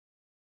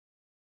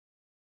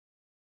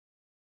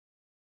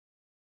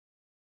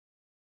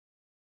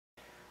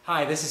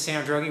Hi, this is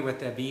Sam Drogi with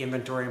the Bee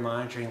Inventory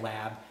Monitoring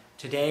Lab.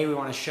 Today we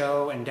want to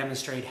show and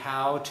demonstrate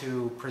how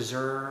to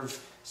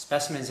preserve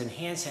specimens in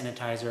hand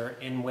sanitizer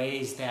in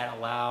ways that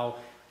allow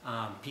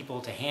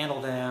people to handle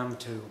them,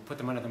 to put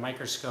them under the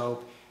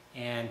microscope,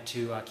 and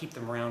to keep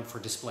them around for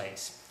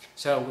displays.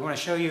 So we want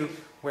to show you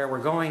where we're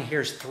going.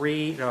 Here's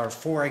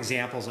four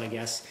examples, I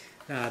guess.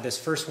 This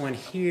first one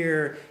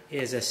here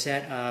is a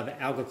set of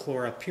Alga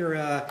Chlora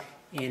Pura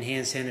in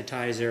hand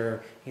sanitizer.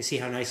 You can see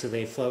how nicely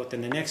they float.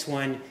 Then the next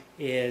one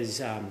is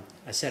a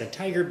set of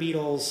tiger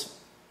beetles,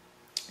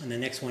 and the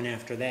next one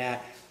after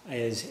that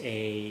is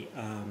a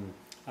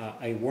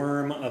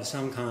worm of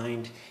some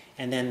kind,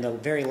 and then the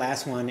very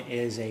last one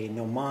is a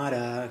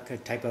nomada, a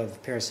type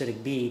of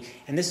parasitic bee.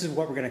 And this is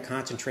what we're going to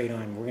concentrate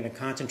on. We're going to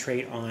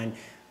concentrate on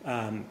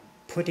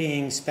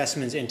putting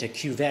specimens into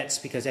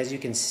cuvettes, because as you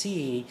can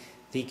see,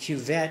 the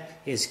cuvette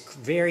is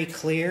very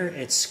clear,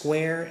 it's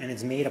square, and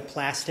it's made of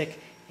plastic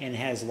and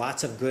has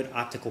lots of good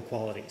optical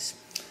qualities.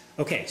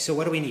 Okay, so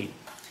what do we need?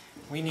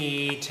 We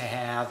need to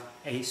have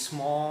a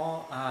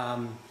small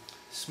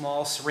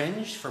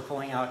syringe for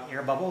pulling out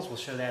air bubbles. We'll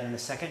show that in a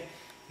second.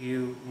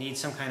 You need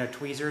some kind of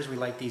tweezers. We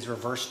like these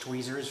reverse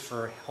tweezers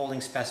for holding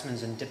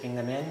specimens and dipping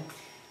them in.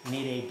 You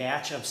need a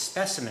batch of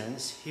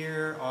specimens.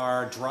 Here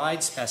are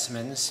dried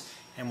specimens,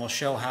 and we'll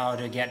show how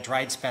to get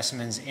dried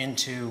specimens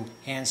into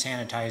hand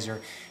sanitizer.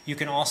 You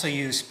can also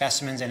use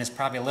specimens, and it's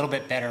probably a little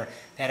bit better,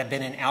 that have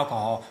been in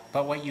alcohol,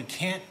 but what you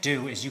can't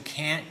do is you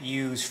can't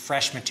use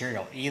fresh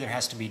material. It either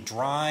has to be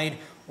dried,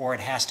 or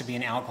it has to be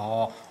in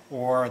alcohol,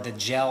 or the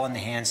gel in the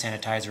hand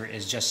sanitizer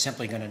is just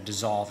simply going to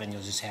dissolve and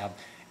you'll just have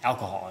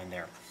alcohol in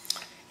there.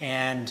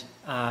 And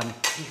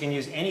you can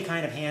use any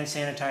kind of hand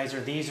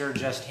sanitizer. These are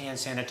just hand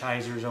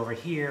sanitizers over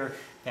here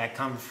that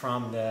come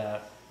from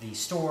the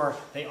store.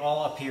 They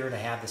all appear to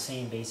have the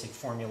same basic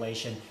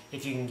formulation.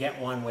 If you can get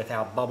one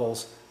without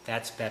bubbles,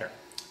 that's better.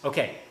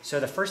 Okay,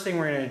 so the first thing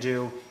we're going to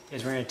do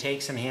is we're going to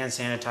take some hand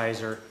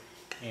sanitizer,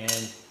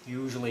 and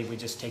usually we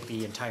just take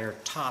the entire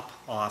top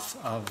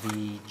off of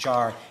the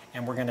jar,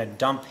 and we're going to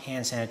dump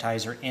hand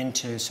sanitizer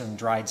into some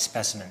dried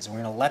specimens. And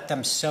we're going to let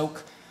them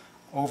soak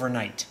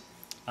overnight.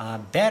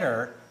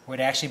 Better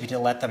would actually be to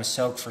let them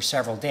soak for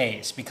several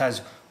days, because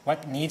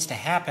what needs to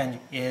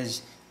happen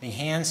is the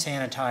hand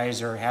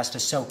sanitizer has to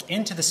soak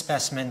into the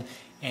specimen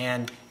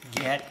and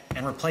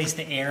replace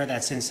the air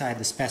that's inside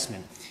the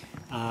specimen.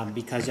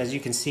 Because as you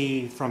can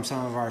see from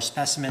some of our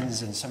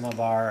specimens and some of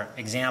our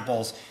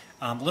examples,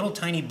 little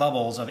tiny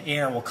bubbles of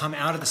air will come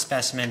out of the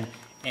specimen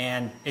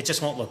and it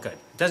just won't look good.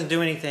 It doesn't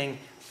do anything,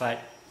 but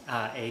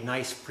a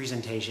nice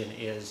presentation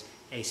is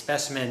a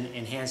specimen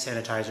in hand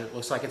sanitizer that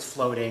looks like it's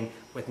floating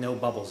with no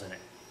bubbles in it.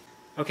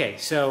 Okay,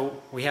 so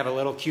we have a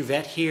little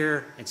cuvette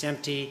here. It's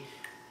empty.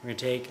 We're going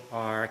to take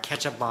our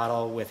ketchup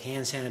bottle with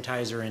hand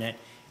sanitizer in it,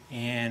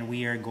 and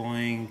we are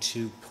going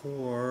to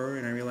pour,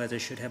 and I realize I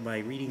should have my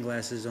reading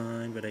glasses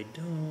on, but I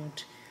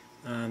don't,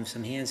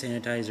 some hand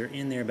sanitizer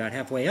in there about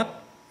halfway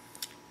up.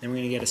 Then we're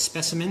going to get a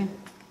specimen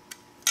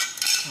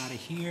out of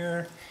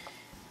here,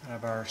 out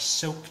of our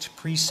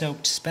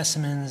pre-soaked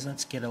specimens.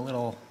 Let's get a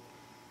little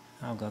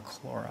Alga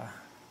Chlora,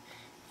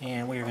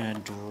 and we're going to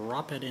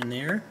drop it in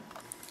there.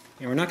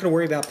 And we're not going to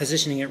worry about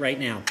positioning it right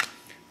now.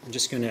 I'm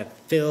just going to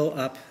fill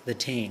up the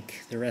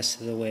tank the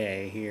rest of the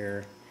way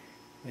here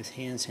with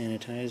hand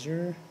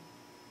sanitizer.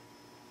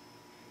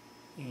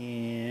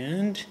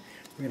 And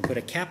we're going to put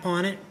a cap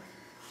on it.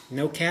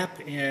 No cap,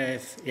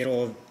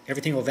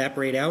 everything will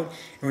evaporate out.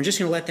 And we're just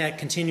going to let that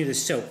continue to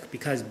soak,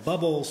 because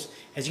bubbles,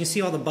 as you can see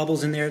all the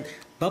bubbles in there,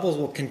 bubbles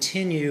will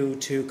continue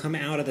to come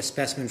out of the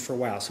specimen for a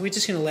while. So we're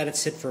just going to let it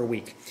sit for a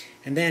week.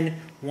 And then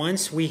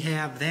once we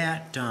have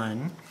that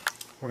done,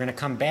 we're going to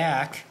come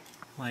back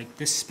like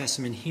this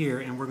specimen here,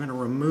 and we're going to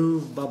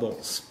remove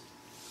bubbles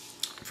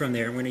from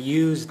there. We're going to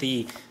use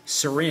the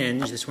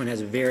syringe. This one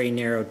has a very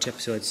narrow tip,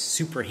 so it's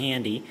super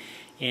handy.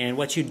 And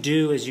what you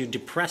do is you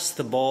depress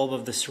the bulb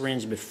of the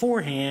syringe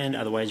beforehand,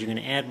 otherwise you're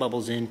going to add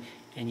bubbles in,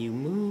 and you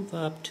move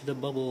up to the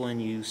bubble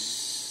and you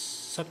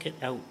suck it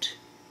out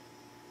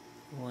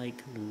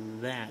like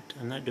that.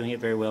 I'm not doing it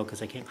very well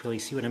because I can't really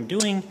see what I'm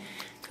doing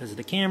because of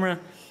the camera,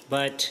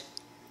 but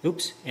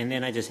oops, and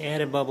then I just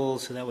added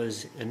bubbles, so that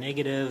was a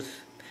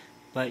negative.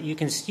 But you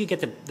get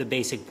the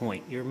basic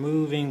point. You're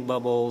moving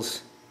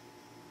bubbles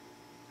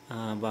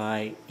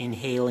by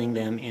inhaling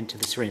them into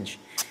the syringe.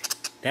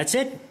 That's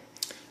it.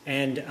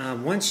 And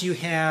once you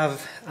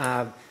have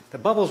the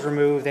bubbles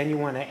removed, then you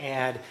want to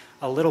add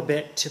a little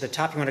bit to the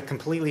top. You want to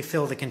completely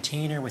fill the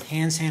container with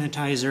hand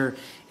sanitizer.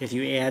 If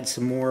you add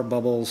some more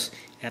bubbles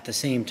at the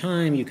same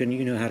time, you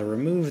know how to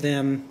remove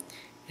them.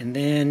 And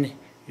then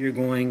you're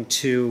going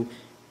to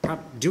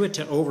do it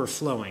to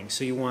overflowing.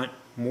 So you want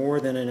more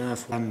than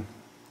enough.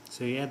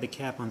 So you add the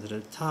cap onto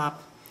the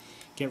top,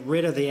 get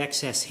rid of the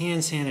excess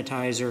hand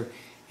sanitizer,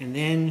 and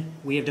then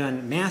we have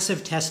done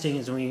massive testing,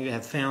 and we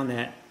have found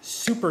that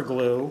super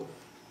glue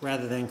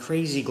rather than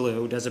crazy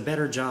glue does a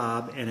better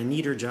job and a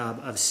neater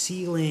job of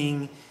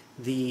sealing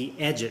the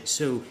edges.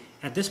 So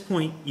at this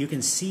point you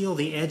can seal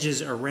the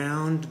edges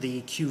around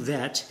the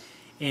cuvette,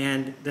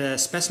 and the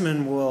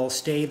specimen will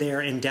stay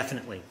there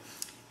indefinitely.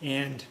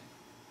 And,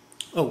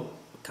 oh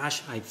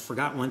gosh, I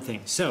forgot one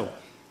thing. So,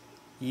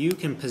 you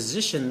can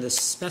position the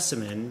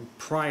specimen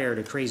prior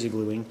to crazy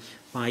gluing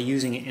by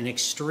using an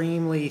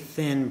extremely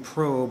thin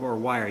probe or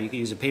wire. You can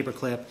use a paper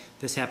clip.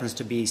 This happens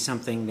to be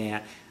something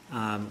that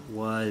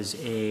was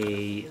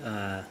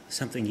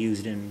something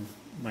used in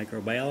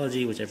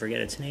microbiology, which I forget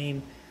its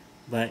name,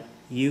 but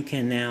you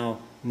can now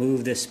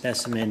move this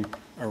specimen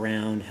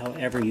around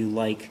however you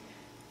like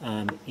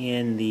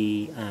in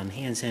the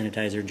hand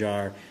sanitizer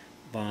jar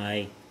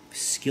by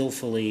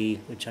skillfully,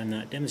 which I'm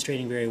not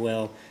demonstrating very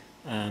well,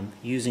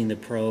 using the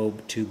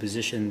probe to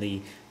position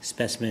the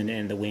specimen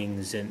and the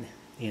wings and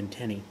the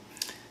antennae.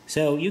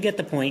 So you get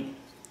the point.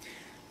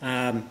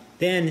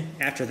 Then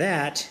after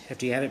that,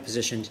 after you have it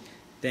positioned,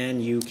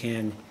 then you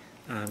can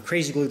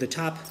crazy glue the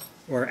top,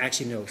 or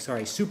actually no,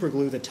 sorry, super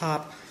glue the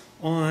top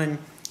on.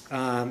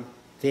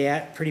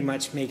 That pretty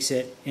much makes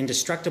it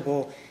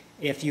indestructible.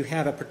 If you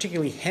have a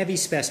particularly heavy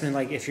specimen,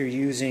 like if you're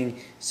using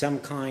some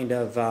kind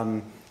of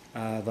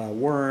a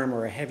worm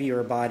or a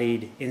heavier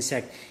bodied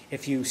insect,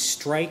 if you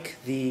strike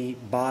the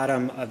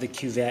bottom of the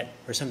cuvette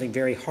or something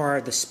very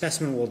hard, the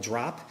specimen will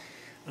drop.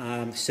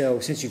 So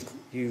since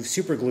you've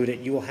super glued it,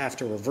 you will have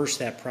to reverse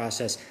that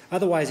process.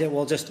 Otherwise it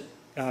will just,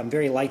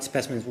 very light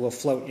specimens will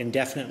float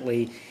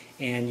indefinitely,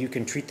 and you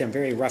can treat them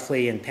very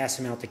roughly and pass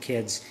them out to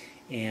kids,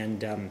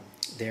 and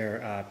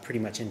they're pretty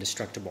much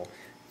indestructible.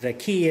 The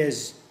key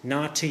is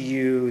not to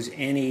use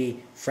any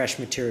fresh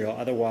material,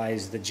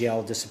 otherwise the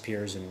gel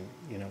disappears and,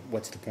 you know,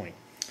 what's the point?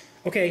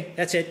 Okay,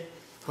 that's it.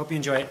 Hope you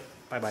enjoy it.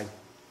 Bye-bye.